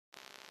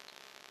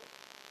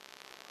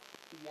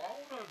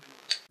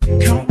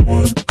Count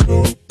 1,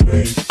 2,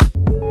 3.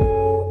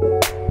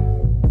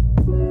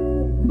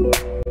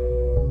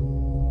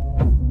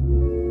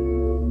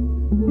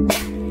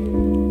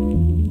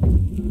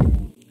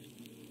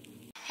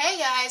 Hey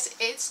guys,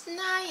 it's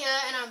Naya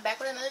and I'm back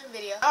with another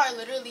video. I are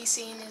literally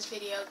seeing this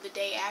video the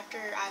day after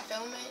I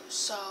film it,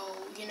 so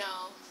you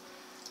know,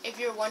 if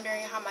you're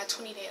wondering how my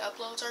 20-day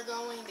uploads are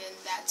going, then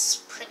that's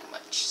pretty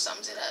much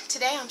sums it up.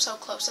 Today I'm so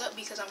close up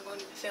because I'm going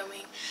to be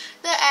filming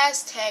the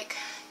Aztec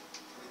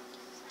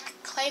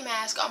clay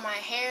mask on my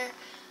hair.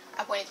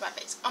 I pointed to my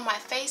face. On my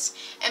face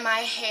and my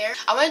hair.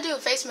 I wanted to do a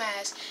face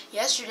mask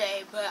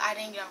yesterday, but I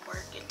didn't get off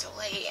work until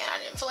late and I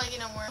didn't feel like it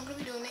no more. I'm going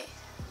to be doing it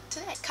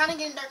today. It's kind of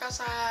getting dark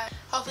outside.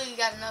 Hopefully you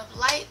got enough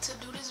light to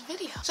do this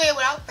video. So yeah,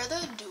 without further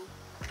ado,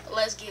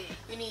 let's get it.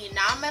 You need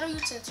non-metal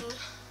utensils.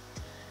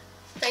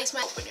 Face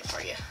mask. Open it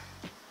for you.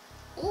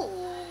 Ooh.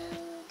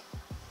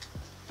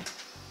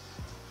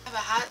 I have a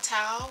hot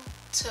towel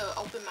to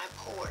open my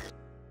pores.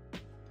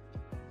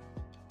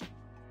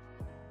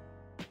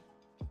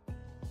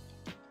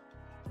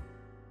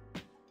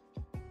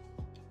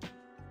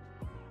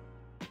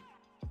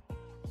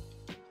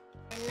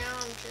 And now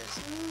I'm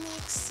just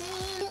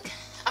mixing.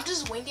 I'm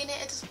just winging it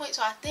at this point,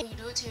 so I think when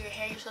you do it to your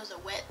hair, you're supposed to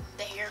wet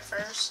the hair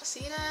first.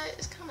 See that?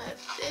 It's kind of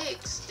thick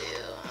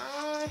still.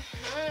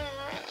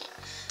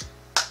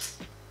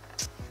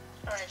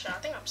 Alright y'all, I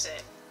think I'm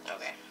set.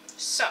 Okay,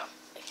 so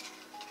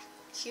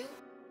cute.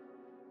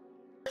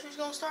 First we're just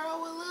gonna start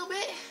out with a little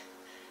bit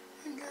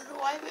and just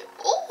wipe it.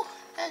 Oh,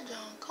 that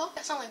junk cold.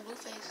 That sounds like blue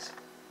face.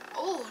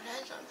 Oh,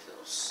 that junk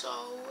feels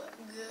so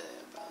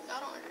good, bro.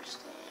 Y'all don't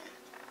understand.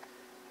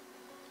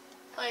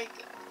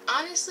 Like,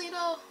 honestly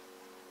though,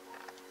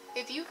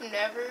 if you've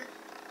never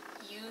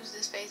used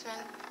this face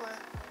mask before,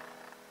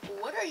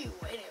 what are you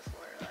waiting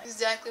for? Like,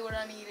 exactly what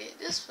I needed.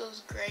 This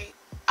feels great.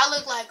 I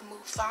look like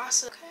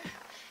Mufasa. Okay.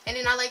 And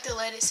then I like to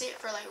let it sit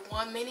for like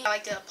 1 minute. I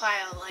like to apply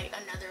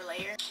another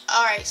layer.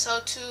 Alright,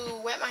 so to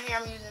wet my hair,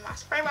 I'm using my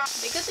spray bottle.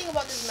 The good thing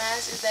about this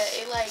mask is that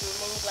it like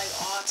removes like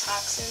all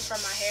toxins from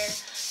my hair.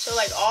 So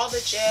like all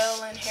the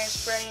gel and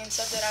hairspray and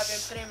stuff that I've been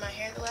putting in my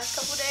hair the last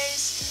couple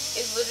days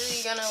is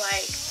literally gonna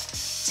like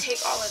take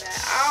all of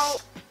that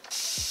out.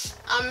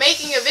 I'm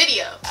making a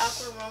video.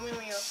 Awkward moment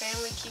when your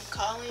family keep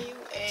calling you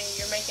and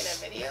you're making a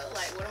video.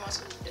 Like, what am I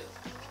supposed to do?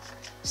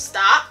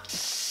 Stop.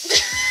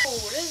 Oh,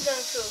 this done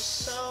feels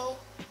so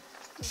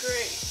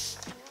great.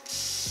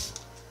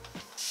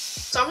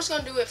 So I'm just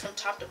gonna do it from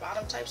top to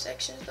bottom type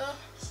sections though.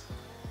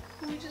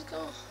 We just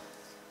go.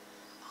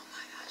 Oh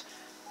my gosh,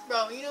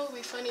 bro. You know what would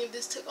be funny if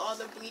this took all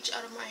the bleach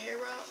out of my hair,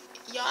 bro?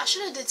 Y'all, I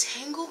should have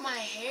detangled my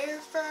hair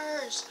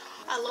first.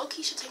 I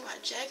low-key should take my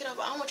jacket off,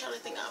 but I don't want y'all to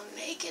think I'm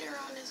naked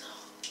around this hole.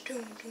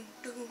 Doom, doom,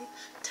 doom,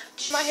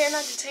 touch. My hair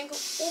not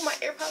detangled. Oh, my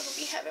AirPods will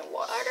be having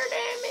water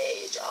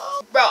damage.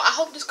 Oh, bro, I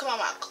hope this come on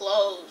my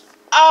clothes.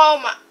 Oh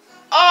my.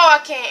 Oh, I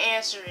can't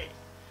answer it.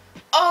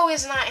 Oh,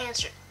 it's not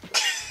answered.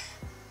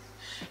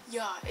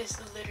 Y'all, it's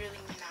literally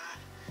not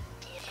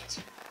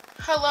answered.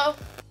 Hello.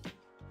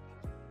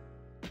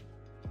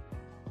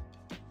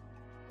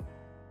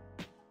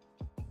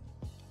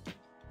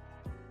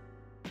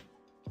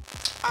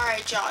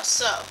 Alright y'all,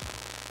 so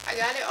I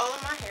got it all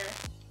in my hair.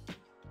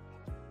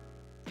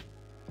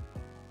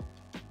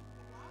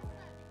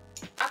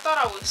 I thought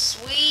I was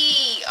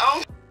sweet.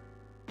 Oh.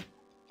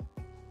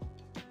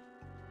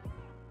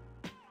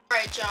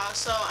 Alright y'all,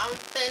 so I'm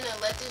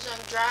finna let this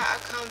junk dry. I'll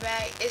come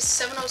back. It's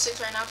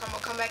 7:06 right now, so I'm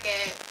gonna come back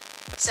at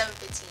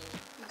 7:15.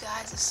 You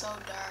guys, it's so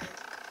dark.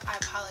 I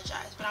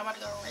apologize, but I'm about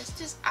to go rinse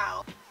this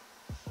out.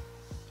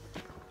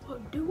 Oh,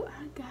 do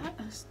I got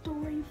a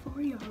story for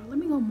y'all? Let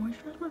me go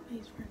moisturize my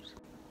face first.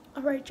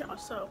 Alright y'all,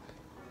 so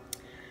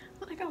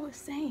like I was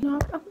saying, I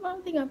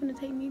think I'm gonna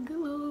take me a good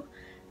little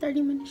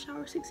 30-minute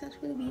shower,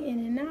 successfully be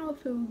in and out,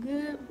 feel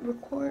good,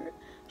 record,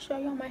 show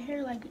y'all my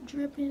hair like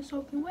dripping,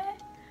 soaking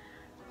wet.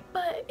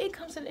 But it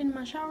comes to the end of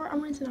my shower,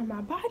 I'm rinsing on my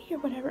body or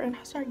whatever, and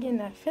I start getting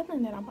that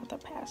feeling that I'm about to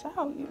pass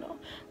out, you know.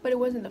 But it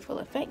wasn't the full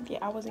effect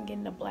yet. I wasn't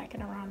getting the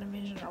blacking around the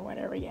vision or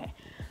whatever yet.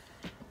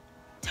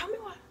 Tell me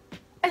what.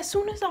 As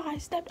soon as I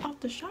stepped off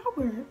the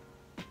shower,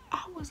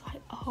 I was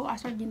like, oh, I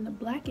started getting the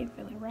blacking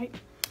feeling, right?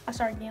 I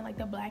started getting like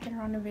the blacking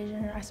around the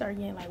vision. I started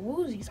getting like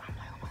woozy. So I'm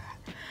like, oh my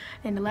god.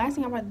 And the last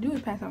thing I'm about to do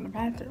is pass out in the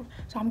bathroom.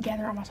 So I'm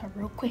gathering all myself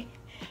real quick.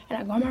 And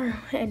I go in my room.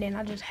 And then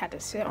I just had to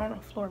sit on the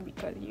floor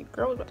because your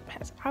girl was about to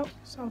pass out.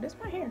 So this is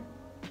my hair.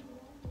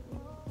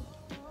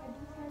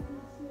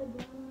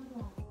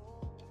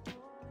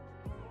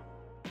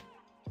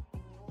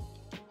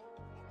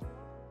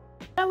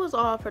 That was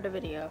all for the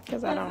video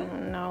because I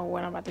don't know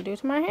what I'm about to do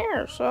to my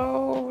hair.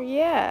 So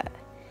yeah,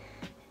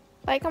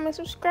 like, comment,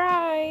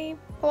 subscribe,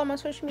 follow my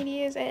social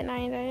medias at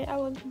 9. I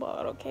was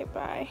bald. Okay,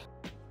 bye.